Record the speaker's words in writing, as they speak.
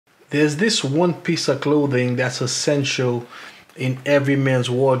There's this one piece of clothing that's essential in every man's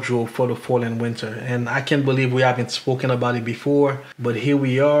wardrobe for the fall and winter, and I can't believe we haven't spoken about it before, but here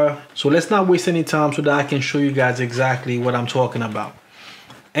we are. So let's not waste any time so that I can show you guys exactly what I'm talking about.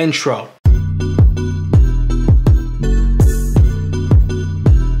 Intro.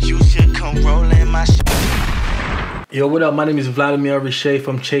 Yo, what up? My name is Vladimir Riché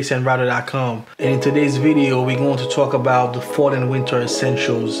from chaseandrouter.com, and in today's video we're going to talk about the fall and winter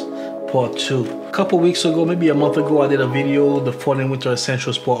essentials part 2. A couple weeks ago, maybe a month ago, I did a video, the fall and winter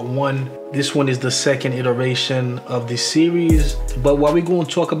essentials part 1. This one is the second iteration of this series, but what we're going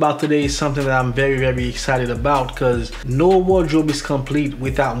to talk about today is something that I'm very excited about, because no wardrobe is complete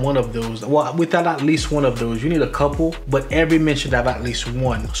without one of those. Well, without at least one of those. You need a couple, but every man should have at least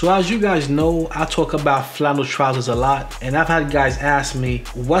one. So as you guys know, I talk about flannel trousers a lot, and I've had guys ask me,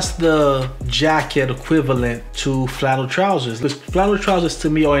 what's the jacket equivalent to flannel trousers? Because flannel trousers to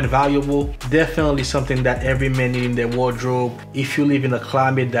me are invaluable. Definitely something that every man needs in their wardrobe if you live in a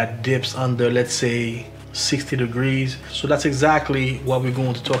climate that dips under, let's say, 60 degrees. So that's exactly what we're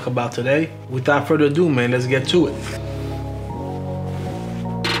going to talk about today. Without further ado, man, let's get to it.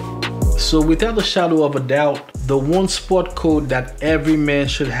 So without a shadow of a doubt, the one sport coat that every man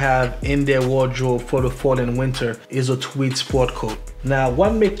should have in their wardrobe for the fall and winter is a tweed sport coat. Now,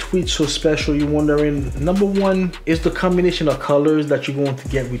 what makes tweed so special, you're wondering? Number one is the combination of colors that you're going to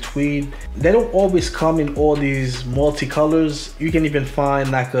get with tweed. They don't always come in all these multicolors. You can even find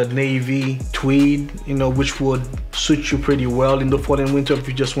like a navy tweed, you know, which would suit you pretty well in the fall and winter if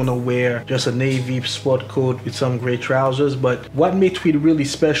you just want to wear just a navy sport coat with some gray trousers. But what makes tweed really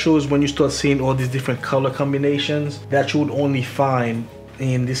special is when you start seeing all these different color combinations that you would only find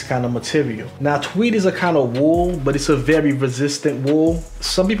in this kind of material. Now, tweed is a kind of wool, but it's a very resistant wool.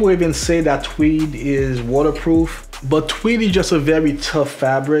 Some people even say that tweed is waterproof, but tweed is just a very tough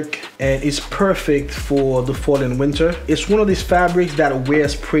fabric, and it's perfect for the fall and winter. It's one of these fabrics that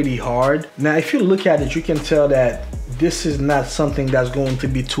wears pretty hard. Now, if you look at it, you can tell that this is not something that's going to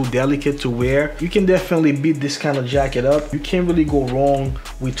be too delicate to wear. You can definitely beat this kind of jacket up. You can't really go wrong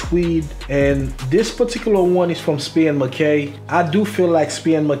with tweed. And this particular one is from Spier and Mackay. I do feel like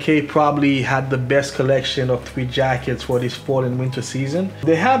Spier and Mackay probably had the best collection of tweed jackets for this fall and winter season.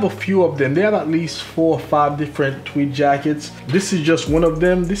 They have a few of them. They have at least 4 or 5 different tweed jackets. This is just one of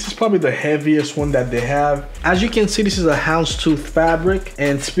them. This is probably the heaviest one that they have. As you can see, this is a houndstooth fabric,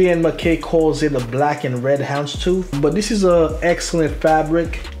 and Spier and Mackay calls it a black and red houndstooth. But this is an excellent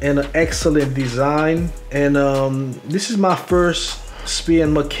fabric and an excellent design, and this is my first Spier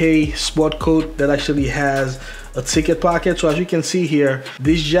and Mackay sport coat that actually has a ticket pocket. So as you can see here,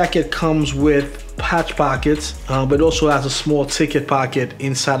 this jacket comes with patch pockets, but also has a small ticket pocket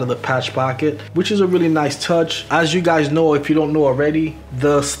inside of the patch pocket, which is a really nice touch. As you guys know, if you don't know already,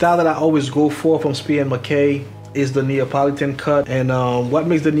 the style that I always go for from Spier and Mackay is the Neapolitan cut. And what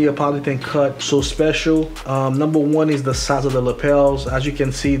makes the Neapolitan cut so special, number one is the size of the lapels. As you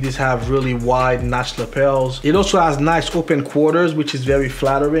can see, these have really wide notched lapels. It also has nice open quarters, which is very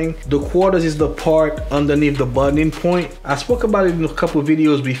flattering. The quarters is the part underneath the buttoning point. I spoke about it in a couple of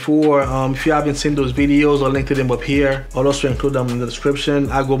videos before. If you haven't seen those videos, I'll link to them up here. I'll also include them in the description.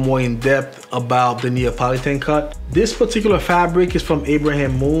 I go more in depth about the Neapolitan cut. This particular fabric is from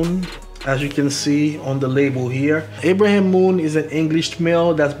Abraham Moon. As you can see on the label here, Abraham Moon is an English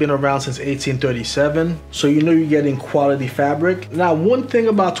mill that's been around since 1837. So you know you're getting quality fabric. Now, one thing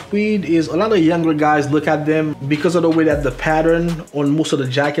about tweed is a lot of younger guys look at them because of the way that the pattern on most of the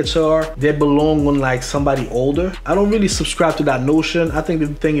jackets are. They belong on like somebody older. I don't really subscribe to that notion. I think the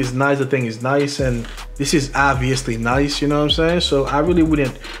thing is nice, and this is obviously nice, you know what I'm saying? So I really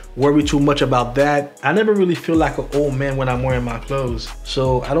wouldn't worry too much about that. I never really feel like an old man when I'm wearing my clothes,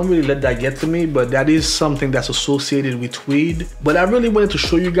 so I don't really let that get to me, but that is something that's associated with tweed. But I really wanted to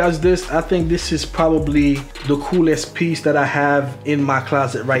show you guys this. I think this is probably the coolest piece that I have in my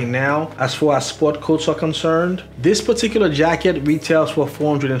closet right now as far as sport coats are concerned. This particular jacket retails for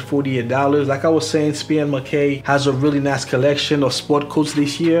 $448. Like I was saying, Spier and Mackay has a really nice collection of sport coats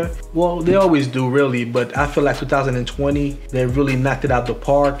this year. Well, they always do really, but I feel like 2020 they really knocked it out the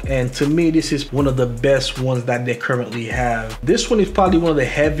park. And to me, this is one of the best ones that they currently have. This one is probably one of the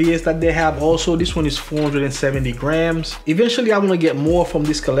heaviest that they have also. This one is 470 grams. Eventually I want to get more from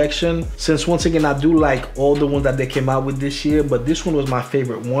this collection, since once again I do like all the ones that they came out with this year, but this one was my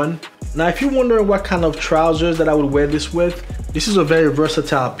favorite one. Now, if you're wondering what kind of trousers that I would wear this with, this is a very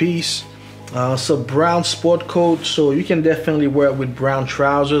versatile piece. It's a brown sport coat, so you can definitely wear it with brown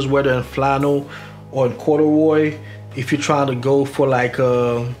trousers, whether in flannel or in corduroy. If you're trying to go for like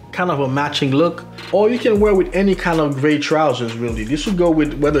a kind of a matching look, or you can wear with any kind of gray trousers really. This would go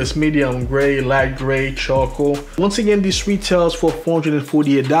with whether it's medium gray, light gray, charcoal. Once again, this retails for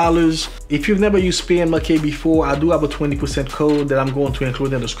 $448. If you've never used Spier and Mackay before, I do have a 20% code that I'm going to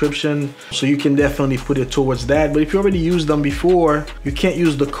include in the description, so you can definitely put it towards that. But if you already used them before, you can't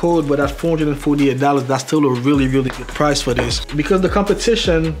use the code, but at $448, that's still a really good price for this, because the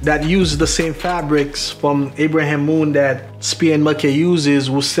competition that uses the same fabrics from Abraham Moon that Spier and Mackay uses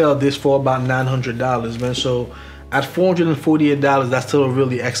will sell this for about $900, man. So at $448, that's still a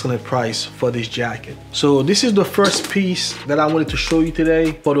really excellent price for this jacket. So this is the first piece that I wanted to show you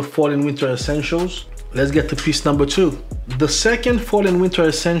today for the fall and winter essentials. Let's get to piece number 2. The second fall and winter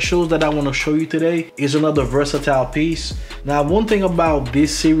essentials that I want to show you today is another versatile piece. Now, one thing about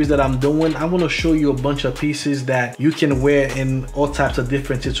this series that I'm doing, I want to show you a bunch of pieces that you can wear in all types of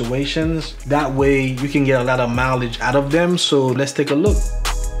different situations. That way you can get a lot of mileage out of them. So let's take a look.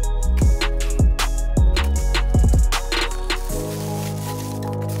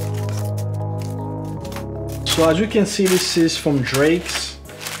 So as you can see, this is from Drake's,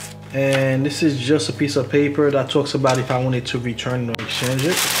 and this is just a piece of paper that talks about if I wanted to return or exchange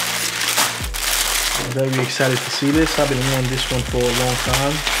it. I'm very excited to see this. I've been wearing this one for a long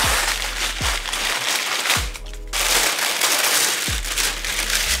time.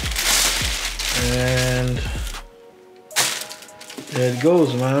 And there it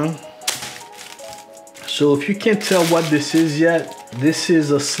goes, man. So if you can't tell what this is yet, this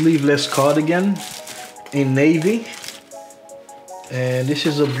is a sleeveless cardigan in navy, and this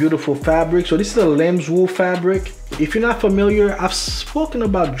is a beautiful fabric. So this is a lamb's wool fabric. If you're not familiar, I've spoken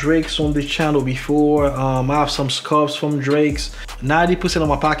about Drake's on this channel before. I have some scarves from Drake's. 90% of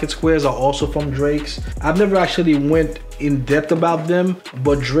my pocket squares are also from Drake's. I've never actually went in depth about them,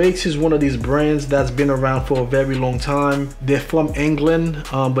 but Drake's is one of these brands that's been around for a very long time. They're from England,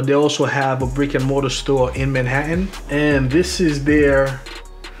 but they also have a brick and mortar store in Manhattan, and this is their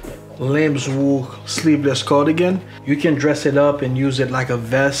lamb's wool sleeveless cardigan. You can dress it up and use it like a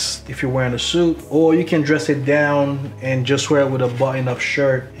vest if you're wearing a suit, or you can dress it down and just wear it with a button-up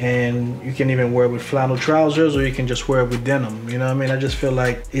shirt, and you can even wear it with flannel trousers, or you can just wear it with denim. You know what I mean? I just feel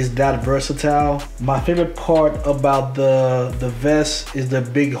like it's that versatile. My favorite part about the vest is the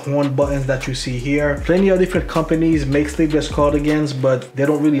big horn buttons that you see here. Plenty of different companies make sleeveless cardigans, but they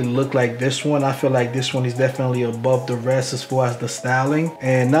don't really look like this one. I feel like this one is definitely above the rest as far as the styling.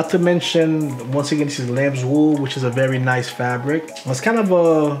 And not to mention, once again, this is lamb's wool, which is a very nice fabric. It's kind of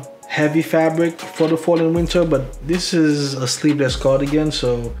a heavy fabric for the fall and winter, but this is a sleeveless cardigan,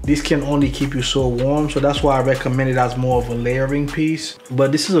 so this can only keep you so warm. So that's why I recommend it as more of a layering piece.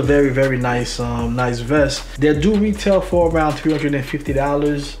 But this is a very nice nice vest. They do retail for around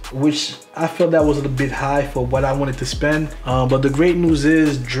 $350, which I felt that was a bit high for what I wanted to spend. But the great news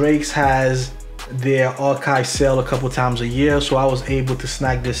is Drake's has their archive sale a couple times a year, so I was able to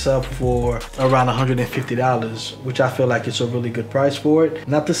snag this up for around $150, which I feel like it's a really good price for it.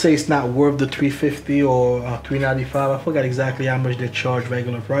 Not to say it's not worth the $350 or $395. I forgot exactly how much they charge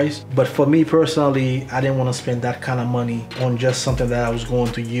regular price, but for me personally, I didn't want to spend that kind of money on just something that I was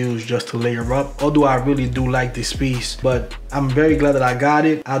going to use just to layer up, although I really do like this piece. But I'm very glad that I got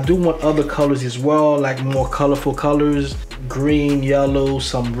it. I do want other colors as well, like more colorful colors, green, yellow,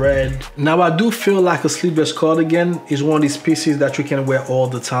 some red. Now I do feel like a sleeveless cardigan is one of these pieces that you can wear all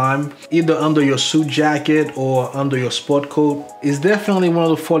the time, either under your suit jacket or under your sport coat. It's definitely one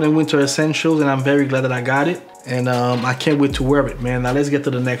of the fall and winter essentials, and I'm very glad that I got it. And I can't wait to wear it, man. Now let's get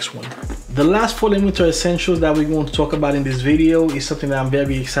to the next one. The last fall and winter essentials that we're going to talk about in this video is something that I'm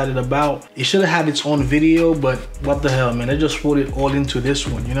very excited about. It should have had its own video, but what the hell, man. I just wrote it all into this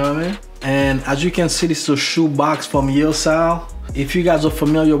one, you know what I mean? And as you can see, this is a shoe box from Yilsal. If you guys are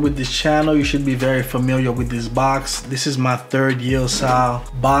familiar with this channel, you should be very familiar with this box. This is my third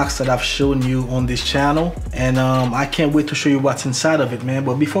Yilsal box that I've shown you on this channel, and I can't wait to show you what's inside of it, man.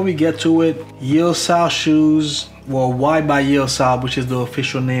 But before we get to it, Yilsal shoes, well, Y by Yilsal, which is the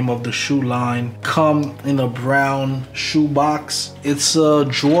official name of the shoe line, come in a brown shoe box. It's a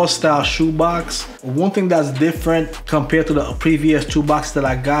drawer style shoe box. One thing that's different compared to the previous two boxes that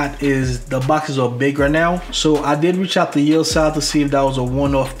I got is the boxes are bigger now. So I did reach out to Yilsal to see if that was a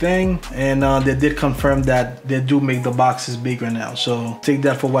one-off thing, and they did confirm that they do make the boxes bigger now. So take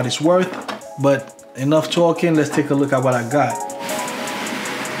that for what it's worth. But enough talking, let's take a look at what I got.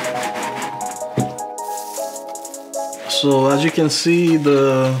 So as you can see,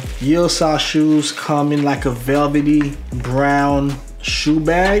 the Yilsal shoes come in like a velvety brown shoe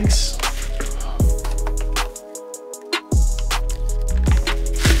bags.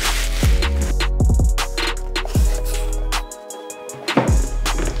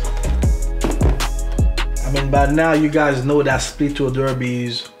 And by now you guys know that Split-toe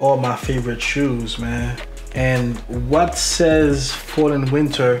derbies are my favorite shoes, man. And what says fall and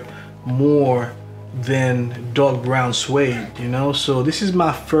winter more than dark brown suede, you know? So this is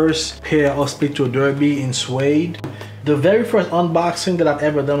my first pair of Split-toe derby in suede. The very first unboxing that I've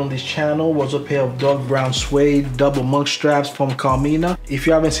ever done on this channel was a pair of dark brown suede double monk straps from Carmina. If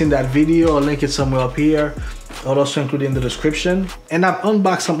you haven't seen that video, I'll link it somewhere up here. I'll also include it in the description. And I've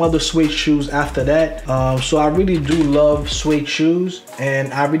unboxed some other suede shoes after that. So I really do love suede shoes,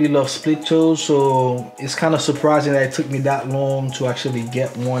 and I really love split toes. So it's kind of surprising that it took me that long to actually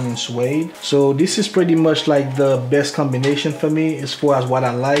get one in suede. So this is pretty much like the best combination for me as far as what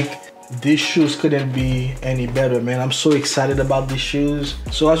I like. These shoes couldn't be any better, man. I'm so excited about these shoes.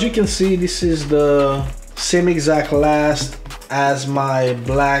 So as you can see, this is the same exact last as my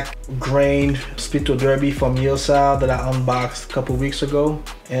black grained Split-toe derby from Yale that I unboxed a couple weeks ago.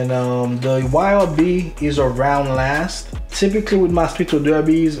 And the YLB is a round last. Typically with my Split-toe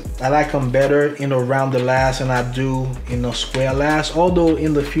derbies, I like them better in a rounded last than I do in a square last. Although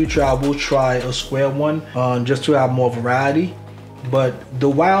in the future I will try a square one just to have more variety. But the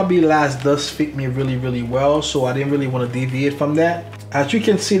YLB last does fit me really well, so I didn't really want to deviate from that. As you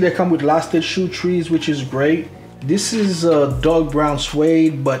can see, they come with lasted shoe trees, which is great. This is a dark brown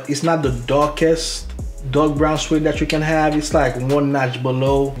suede, but it's not the darkest dark brown suede that you can have. It's like one notch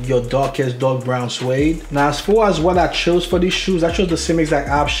below your darkest dark brown suede. Now as far as what I chose for these shoes, I chose the same exact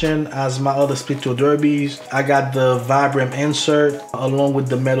option as my other Split-toe derbies. I got the Vibram insert along with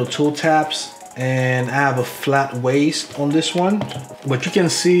the metal toe taps, and I have a flat waist on this one, but you can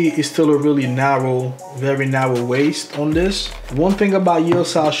see it's still a really narrow, very narrow waist on this. One thing about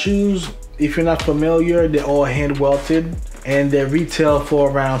Yale shoes, if you're not familiar, they're all hand welted and they retail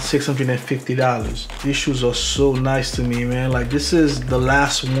for around $650. These shoes are so nice to me, man. Like, this is the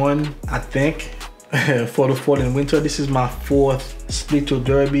last one, I think, for the fall and winter. This is my fourth Split-toe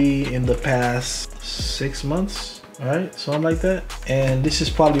derby in the past 6 months, right? Something like that. And this is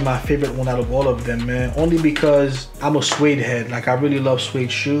probably my favorite one out of all of them, man. Only because I'm a suede head. Like, I really love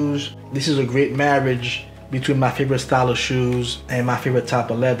suede shoes. This is a great marriage between my favorite style of shoes and my favorite type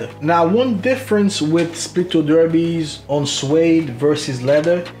of leather. Now, one difference with Split-toe derbies on suede versus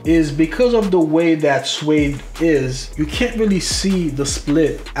leather is because of the way that suede is, you can't really see the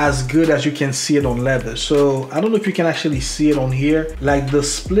split as good as you can see it on leather. So I don't know if you can actually see it on here. Like, the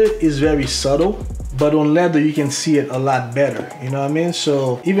split is very subtle, but on leather you can see it a lot better, you know what I mean?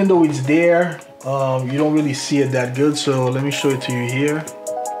 So even though it's there, you don't really see it that good. So let me show it to you here.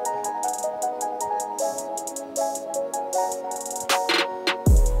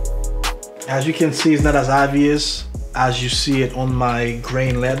 As you can see, it's not as obvious as you see it on my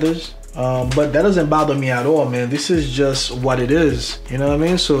grain leathers. But that doesn't bother me at all, man. This is just what it is, you know what I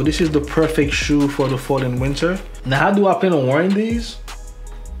mean? So this is the perfect shoe for the fall and winter. Now, how do I plan on wearing these?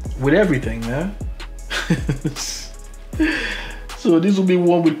 With everything, man. So this will be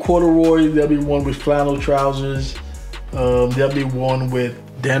one with corduroy, there'll be one with flannel trousers, there'll be one with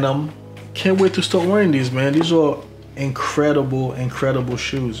denim. Can't wait to start wearing these, man. These are incredible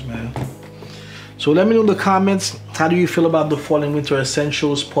shoes, man. So let me know in the comments, how do you feel about the fall and winter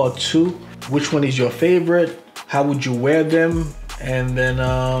essentials part 2? Which one is your favorite? How would you wear them? And then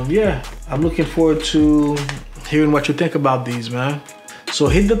yeah, I'm looking forward to hearing what you think about these, man. So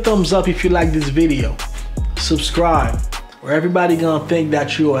hit the thumbs up if you like this video, subscribe, or everybody gonna think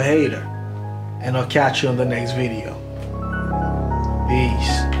that you're a hater, and I'll catch you in the next video.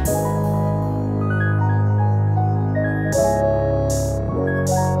 Peace.